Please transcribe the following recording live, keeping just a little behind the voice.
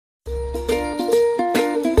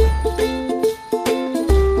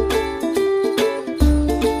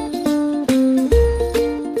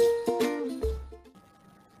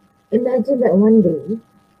imagine that one day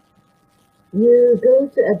you go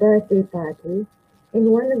to a birthday party and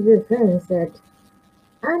one of your friends said,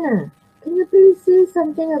 Anna, can you please say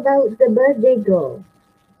something about the birthday girl?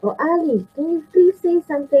 Or Ali, can you please say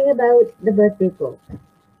something about the birthday girl?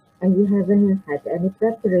 And you haven't had any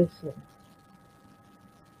preparation.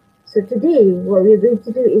 So today, what we're going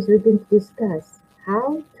to do is we're going to discuss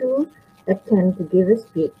how to attempt to give a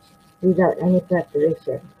speech without any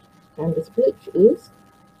preparation. And the speech is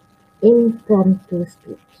impromptu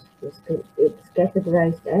speech. It's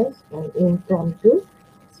categorized as an impromptu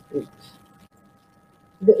speech.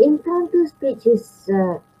 The impromptu speech is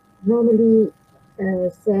normally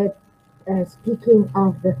said speaking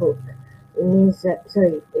off the hook. It means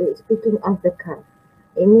speaking off the cuff.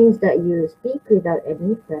 It means that you speak without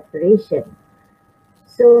any preparation.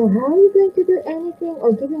 So how are you going to do anything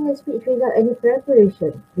or giving a speech without any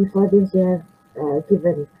preparation? Before this, you have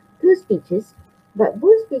given 2 speeches, but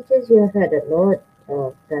both speeches you have had a lot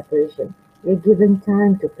of preparation. You're given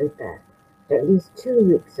time to prepare, at least 2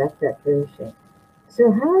 weeks of preparation.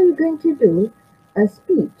 So how are you going to do a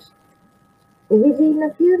speech within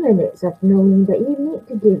a few minutes of knowing that you need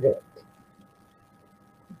to give it?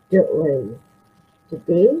 Don't worry.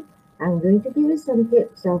 Today, I'm going to give you some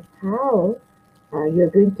tips of how you're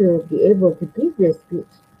going to be able to give this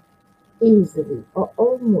speech easily or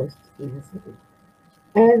almost easily.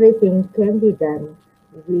 Everything can be done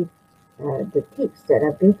with the tips that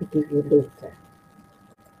I'm going to give you later.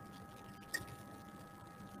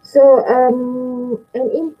 So, an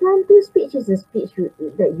impromptu speech is a speech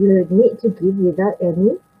that you need to give without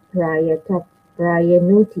any prior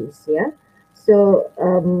notice. Yeah. So,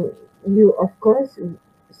 you of course,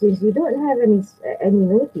 since you don't have any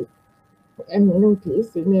notice,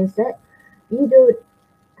 it means that you don't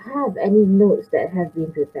have any notes that have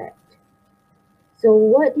been prepared. So,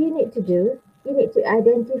 what do you need to do? You need to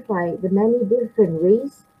identify the many different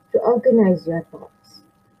ways to organize your thoughts.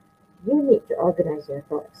 You need to organize your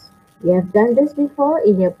thoughts. You have done this before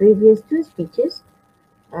in your previous 2 speeches.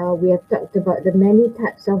 We have talked about the many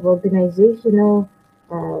types of organizational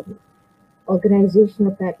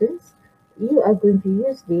patterns. You are going to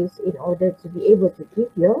use this in order to be able to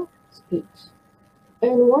give your speech.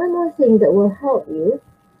 And one more thing that will help you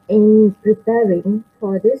in preparing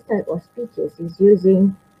for this type of speeches is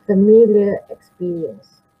using familiar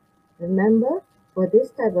experience. Remember, for this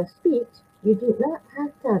type of speech, you did not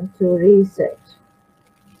have time to research.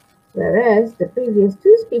 Whereas the previous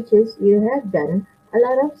 2 speeches, you have done a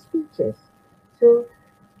lot of speeches. So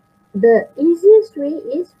the easiest way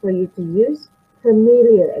is for you to use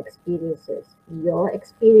familiar experiences. Your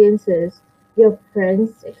experiences, your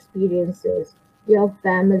friends' experiences, your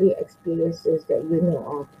family experiences that you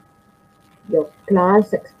know of, your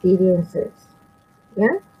class experiences.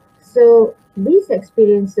 Yeah? So these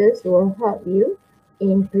experiences will help you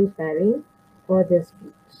in preparing for the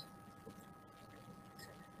speech.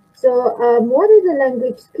 So what are the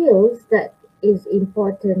language skills that is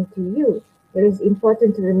important to you? It is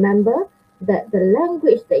important to remember that the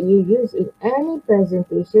language that you use in any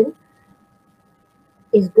presentation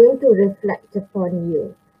is going to reflect upon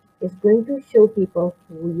you. It's going to show people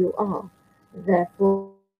who you are.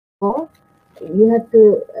 Therefore, you have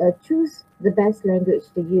to choose the best language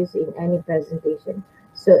to use in any presentation.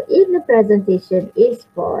 So if the presentation is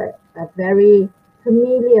for a very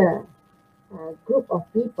familiar group of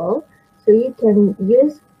people, so you can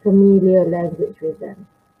use familiar language with them.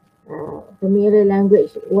 Familiar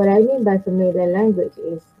language, what I mean by familiar language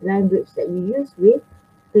is language that you use with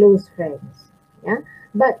close friends. Yeah,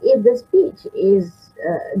 but if the speech is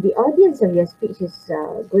the audience of your speech is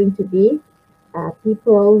going to be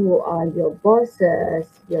people who are your bosses,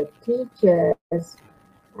 your teachers,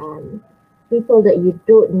 um, people that you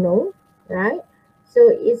don't know, right? So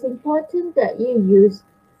it's important that you use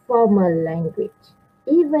formal language,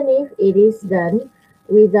 even if it is done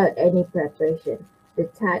without any preparation. The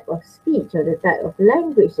type of speech or the type of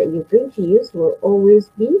language that you're going to use will always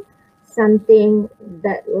be something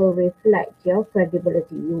that will reflect your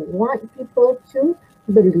credibility. You want people to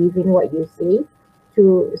believe in what you say,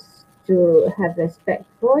 to have respect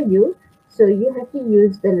for you. So you have to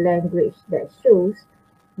use the language that shows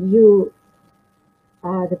you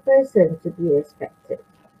are the person to be respected.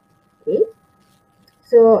 Okay.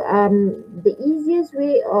 So the easiest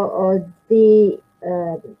way or the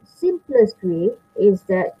simplest way is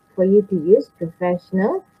that for you to use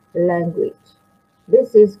professional language.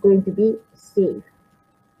 This is going to be safe.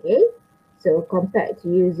 Okay. So compared to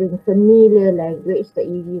using familiar language that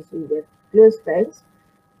you use with your close friends,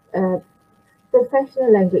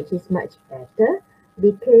 professional language is much better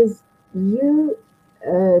because you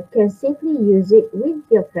can safely use it with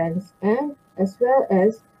your friends and as well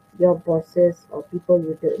as your bosses or people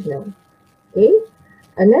you don't know. Okay.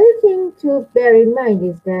 Another thing to bear in mind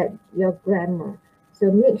is that your grammar.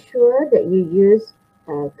 So make sure that you use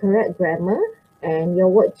correct grammar and your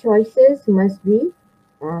word choices must be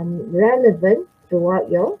relevant throughout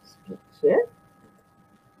your speech. Yeah?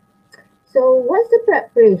 So what's the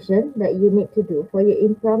preparation that you need to do for your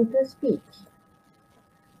impromptu speech?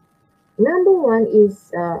 Number one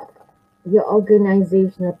is your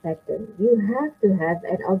organizational pattern. You have to have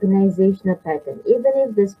an organizational pattern, even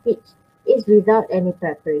if the speech is without any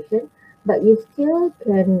preparation, but you still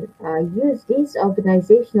can use these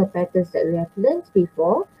organizational patterns that we have learned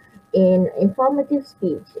before in informative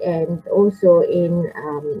speech and also in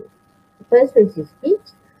persuasive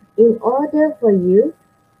speech in order for you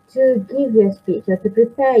to give your speech or to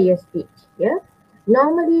prepare your speech. Yeah.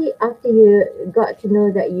 Normally, after you got to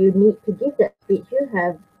know that you need to give that speech, you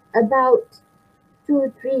have about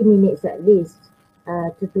 2-3 minutes at least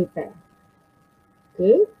to prepare.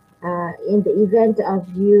 Okay. In the event of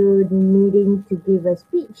you needing to give a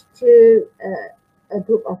speech to a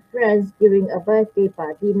group of friends during a birthday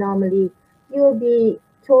party, normally you'll be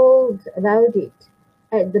told about it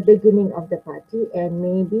at the beginning of the party, and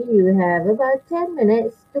maybe you have about 10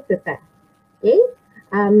 minutes to prepare. Okay.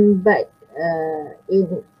 But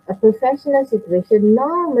in a professional situation,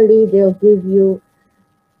 normally they'll give you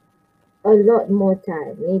a lot more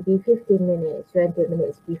time, maybe 15 minutes, 20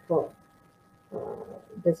 minutes before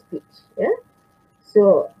the speech. Yeah.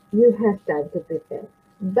 So you have time to prepare.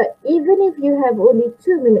 But even if you have only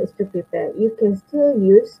 2 minutes to prepare, you can still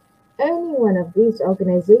use any one of these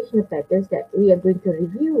organizational patterns that we are going to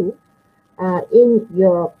review in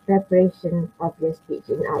your preparation of your speech,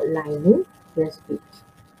 in outlining your speech.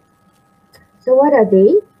 So what are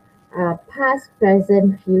they? Past,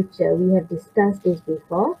 present, future. We have discussed this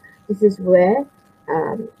before. This is where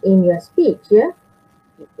in your speech, yeah,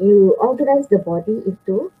 you organize the body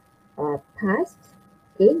into past.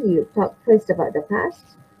 Okay, you talk first about the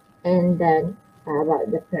past, and then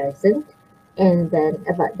about the present, and then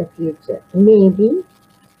about the future. Maybe,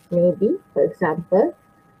 for example,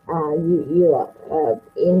 you are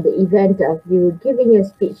in the event of you giving a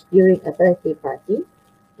speech during a birthday party,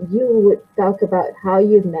 you would talk about how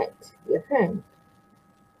you met your friend.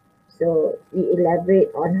 So you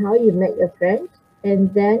elaborate on how you met your friend,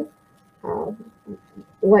 and then um,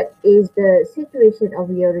 what is the situation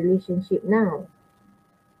of your relationship now.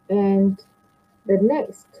 And the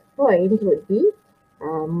next point would be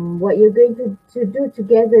what you're going to do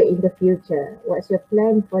together in the future. What's your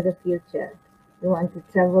plan for the future? You want to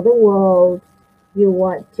travel the world. You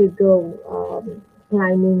want to go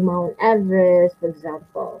climbing Mount Everest, for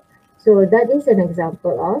example. So that is an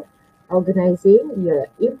example of organizing your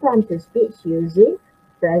impromptu speech using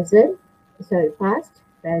past,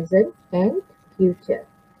 present, and future.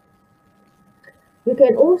 You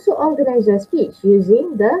can also organize your speech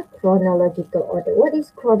using the chronological order. What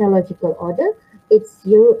is chronological order? It's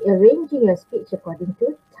you arranging your speech according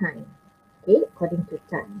to time. Okay, according to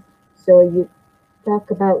time. So you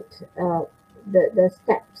talk about the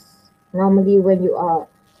steps. Normally, when you are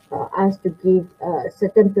asked to give a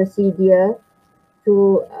certain procedure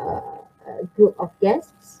to a group of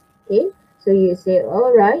guests, okay, so you say,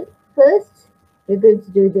 all right, first we're going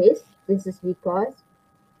to do this. This is because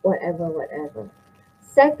whatever.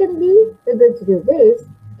 Secondly, we're going to do this,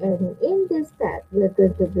 and in this step, we're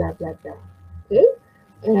going to blah blah blah. Okay,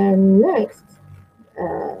 and next,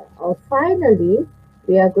 or finally,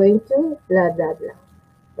 we are going to blah blah blah.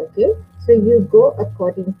 Okay, so you go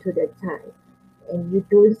according to the time, and you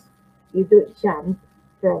don't jump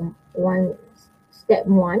from step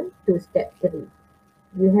one to step three.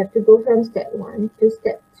 You have to go from step one to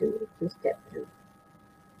step two to step three.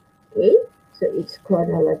 Okay, so it's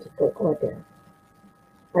chronological order.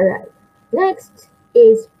 All right. Next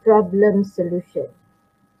is problem solution.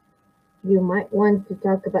 You might want to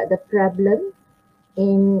talk about the problem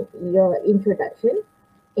in your introduction,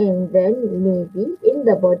 and then maybe in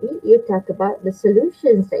the body you talk about the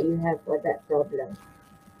solutions that you have for that problem.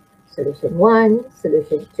 Solution 1,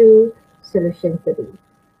 solution 2, solution 3.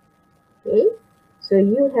 Okay? So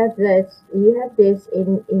you have this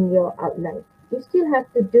in your outline. You still have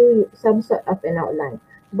to do some sort of an outline,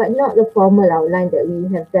 but not the formal outline that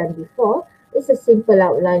we have done before. It's a simple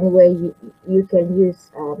outline where you can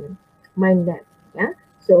use mind map. Yeah.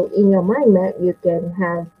 So in your mind map, you can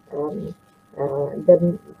have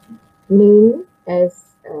the main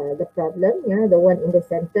as the problem. Yeah, the one in the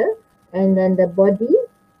center, and then the body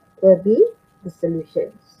will be the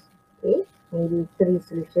solutions. Okay, maybe 3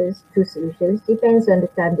 solutions, 2 solutions, depends on the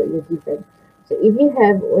time that you're given. So if you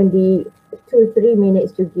have only 2-3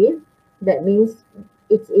 minutes to give, that means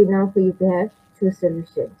it's enough for you to have two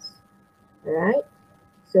solutions. All right.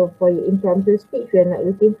 So for your impromptu speech, we are not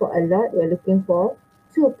looking for a lot. We are looking for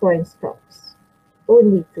 2 point stops.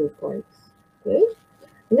 Only 2 points. Okay.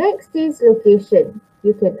 Next is location.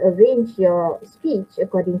 You can arrange your speech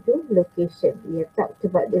according to location. We have talked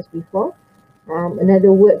about this before.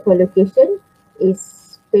 Another word for location is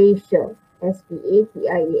spatial. Spatial.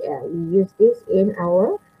 We use this in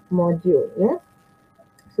our module. Yeah.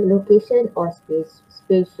 So location or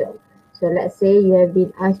spatial. So let's say you have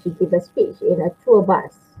been asked to give a speech in a tour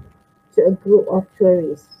bus to a group of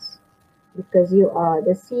tourists because you are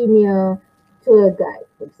the senior tour guide,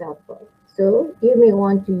 for example. So you may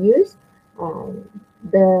want to use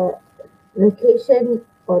the location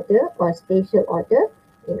order or spatial order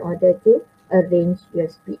in order to arrange your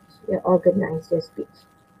speech, organize your speech,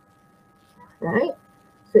 right?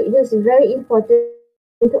 So it is very important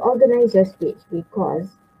to organize your speech because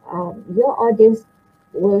your audience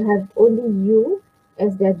will have only you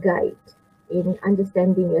as their guide in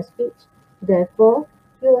understanding your speech. Therefore,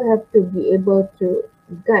 you will have to be able to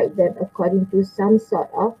guide them according to some sort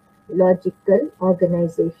of logical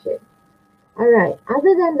organization. All right.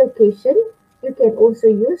 Other than location, you can also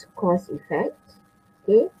use cause effect.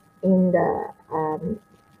 Okay, in the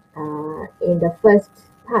first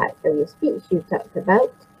part of your speech, you talked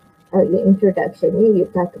about, or your introduction, you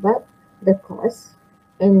talk about the cause,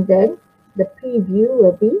 and then the preview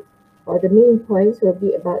will be, or the main points will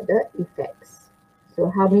be about the effects. So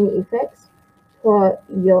how many effects for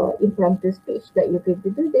your impromptu speech that you're going to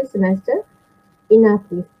do this semester? Enough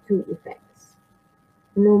with 2 effects,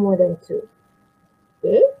 no more than 2.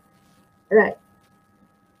 Okay, right.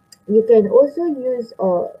 You can also use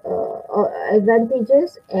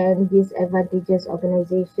advantages and disadvantages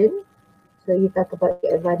organization. So you talk about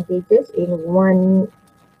the advantages in one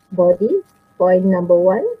body. Point number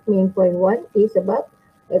 1, main point 1 is about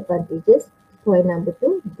advantages. Point number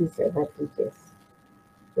 2, disadvantages.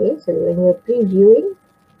 Okay, so when you're previewing,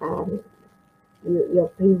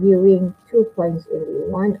 you're previewing 2 points only.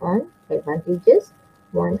 One on advantages,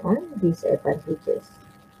 one on disadvantages.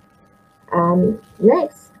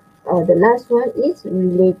 Next, the last one is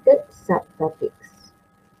related subtopics.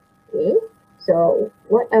 Okay, so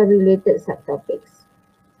what are related subtopics?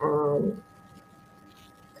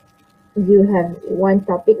 You have one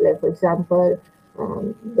topic, like for example,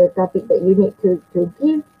 the topic that you need to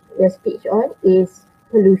give your speech on is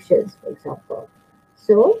pollutions, for example.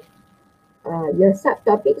 So your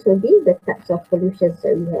subtopics will be the types of pollutions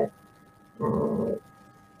that we have.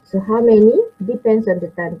 So how many depends on the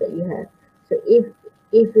time that you have. So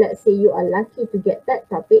if let's say you are lucky to get that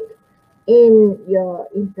topic in your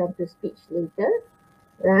impromptu speech later,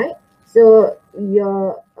 right? So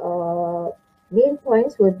your main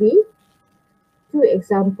points will be 2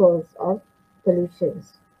 examples of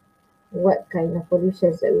pollutions. What kind of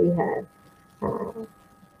pollutions that we have? Uh,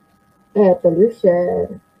 Air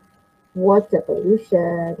pollution, water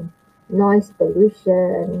pollution, noise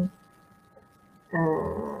pollution.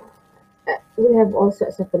 Uh, we have all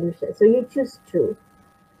sorts of pollution. So you choose 2.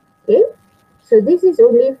 Okay. So this is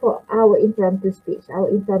only for our impromptu speech. Our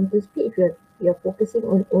impromptu speech, you're focusing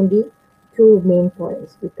on only 2 main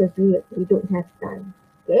points because we don't have time.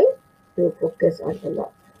 Okay, to focus on a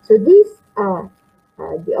lot. So these are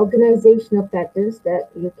the organizational patterns that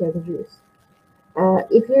you can use.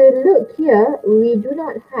 If you look here, we do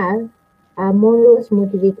not have Monroe's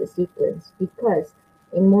motivated sequence because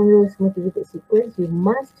in Monroe's motivated sequence, you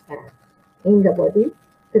must have in the body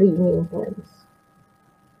 3 main points.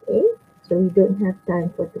 Okay, so we don't have time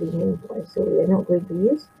for 3 main points. So we are not going to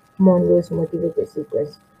use Monroe's motivated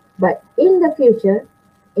sequence. But in the future,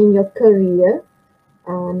 in your career,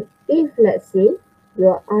 if let's say you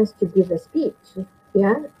are asked to give a speech,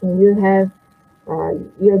 yeah, and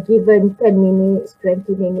you're given 10 minutes,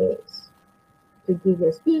 20 minutes to give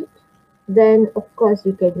your speech, then of course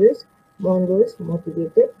you can use Monroe's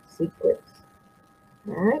motivated sequence.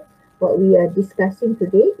 Right? What we are discussing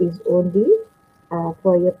today is only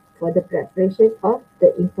for the preparation of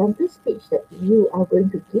the impromptu speech that you are going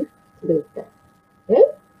to give later. Okay,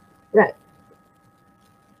 right.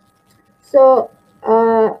 So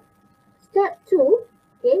step 2.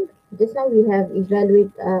 Okay, just now we have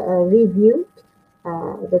reviewed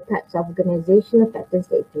the types of organizational patterns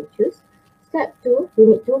that you can choose. Step 2, you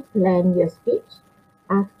need to plan your speech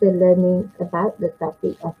after learning about the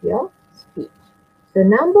topic of your speech. So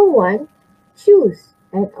number 1, choose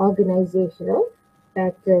an organizational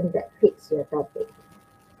pattern that fits your topic.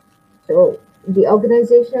 So the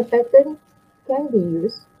organizational pattern can be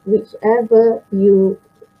used whichever you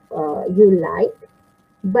you like,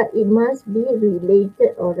 but it must be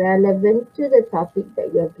related or relevant to the topic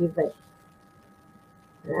that you're given,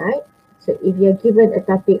 right? So if you're given a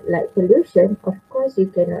topic like pollution, of course you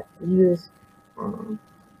cannot use uh,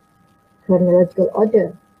 chronological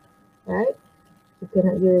order, right? You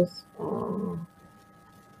cannot use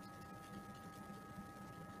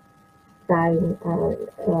time,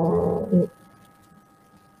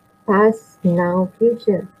 past, now,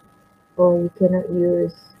 future, or you cannot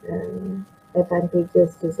use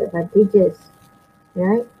advantages, disadvantages,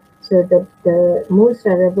 right? So the most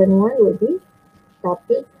relevant one would be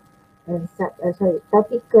topic and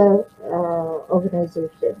topical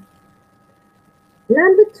organization.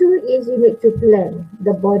 Number two is you need to plan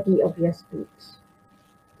the body of your speech.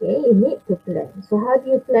 Okay, you need to plan. So how do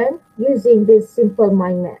you plan? Using this simple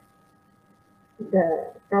mind map.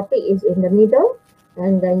 The topic is in the middle,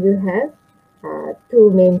 and then you have two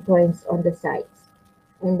main points on the sides,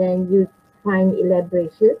 and then you find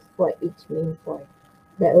elaborations for each main point.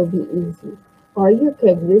 That will be easy. Or you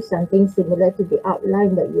can use something similar to the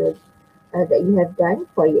outline that you have done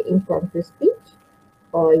for your impromptu speech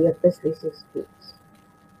or your persuasive speech.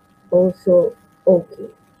 Also okay,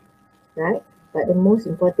 right? But the most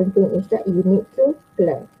important thing is that you need to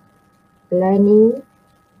plan. Planning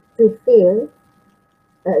to fail,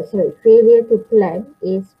 failure to plan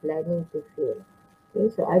is planning to fail.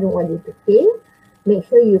 Okay, so I don't want you to fail. Make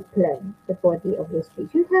sure you plan the body of your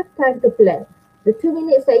speech. You have time to plan. The 2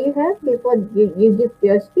 minutes that you have before you give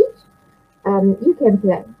your speech, you can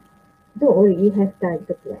plan. Don't worry, you have time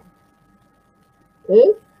to plan.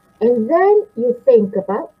 Okay, and then you think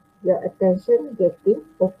about your attention getting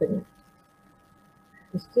opener.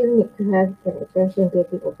 You still need to have an attention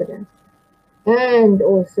getting opener. And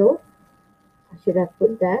also, I should have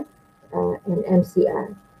put that, an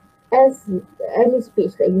MCR. As any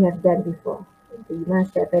speech that you have done before, you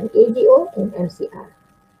must have an ADO and MCR.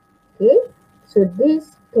 Okay, so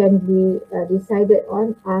this can be decided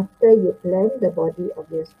on after you plan the body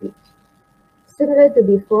of your speech. Similar to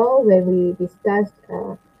before when we discussed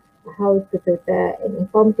how to prepare an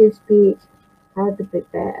informative speech, how to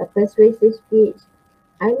prepare a persuasive speech,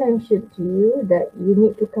 I mentioned to you that you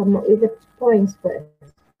need to come up with the points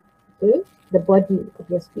first, okay, the body of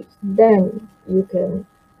your speech. Then you can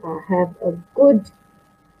have a good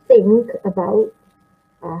think about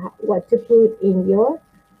what to put in your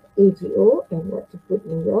AGO and what to put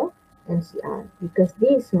in your MCR, because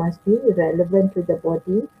this must be relevant to the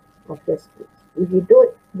body of your speech. If you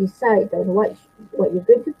don't decide on what you're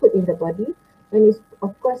going to put in the body, then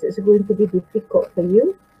of course it's going to be difficult for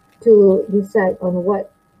you to decide on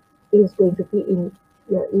what is going to be in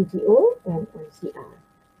your AGO and MCR.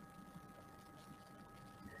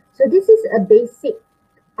 So this is a basic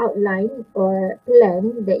outline or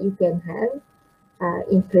plan that you can have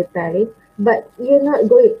in preparing, but you're not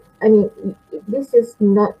going, I mean, this is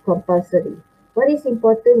not compulsory. What is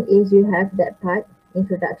important is you have that part,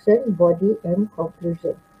 introduction, body, and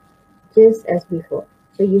conclusion, just as before.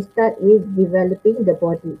 So you start with developing the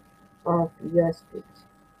body of your speech.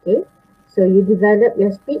 Okay, so you develop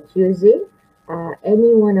your speech using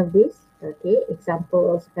any one of these. Okay,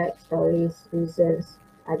 examples, facts, stories, reasons,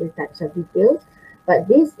 other types of details. But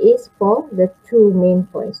this is for the two main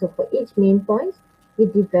points. So for each main point, you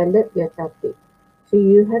develop your topic. So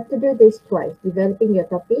you have to do this twice. Developing your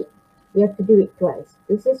topic, you have to do it twice.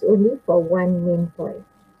 This is only for one main point.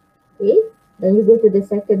 Okay, then you go to the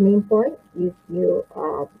second main point. You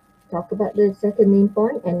talk about the second main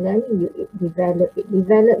point, and then you develop it.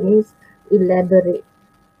 Develop means elaborate.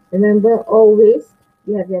 Remember, always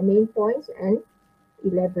you have your main points and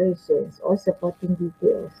elaborations or supporting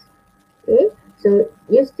details. Okay, so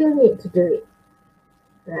you still need to do it,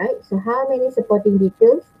 right? So how many supporting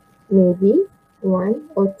details? Maybe one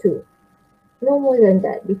or two. No more than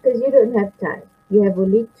that, because you don't have time. You have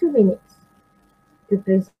only 2 minutes to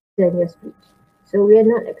present your speech. So we are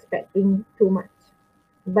not expecting too much.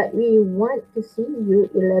 But we want to see you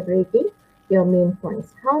elaborating your main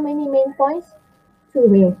points. How many main points? 2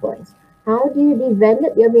 main points. How do you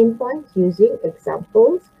develop your main points? Using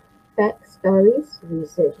examples, facts, stories,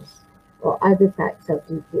 reasons, or other types of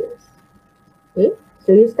details. Okay,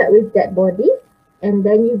 so you start with that body, and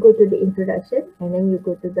then you go to the introduction, and then you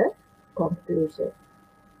go to the conclusion.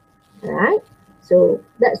 All right, so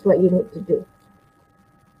that's what you need to do.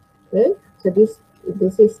 Okay, so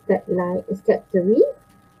this is step 3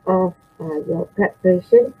 of your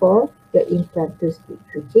preparation for the impromptu speech,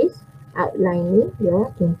 which is outlining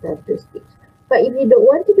your impromptu speech. But if you don't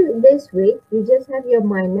want to do it this way, you just have your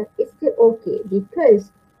mind map, it's still okay,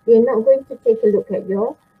 because we're not going to take a look at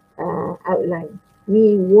your outline.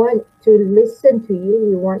 We want to listen to you.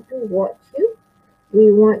 We want to watch you. We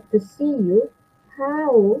want to see you,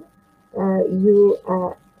 how you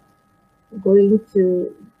are going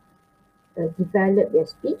to develop your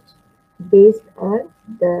speech based on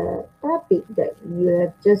the topic that you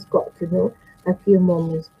have just got to know a few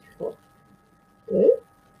moments before. Okay,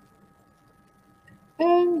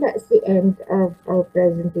 and that's the end of our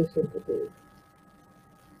presentation today.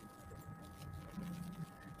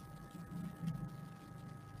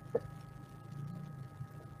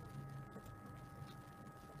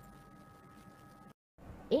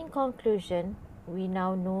 In conclusion, we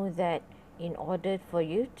now know that in order for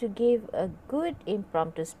you to give a good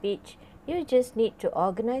impromptu speech, you just need to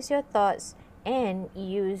organize your thoughts and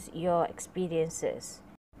use your experiences.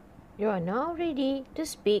 You are now ready to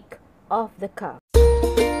speak off the cuff.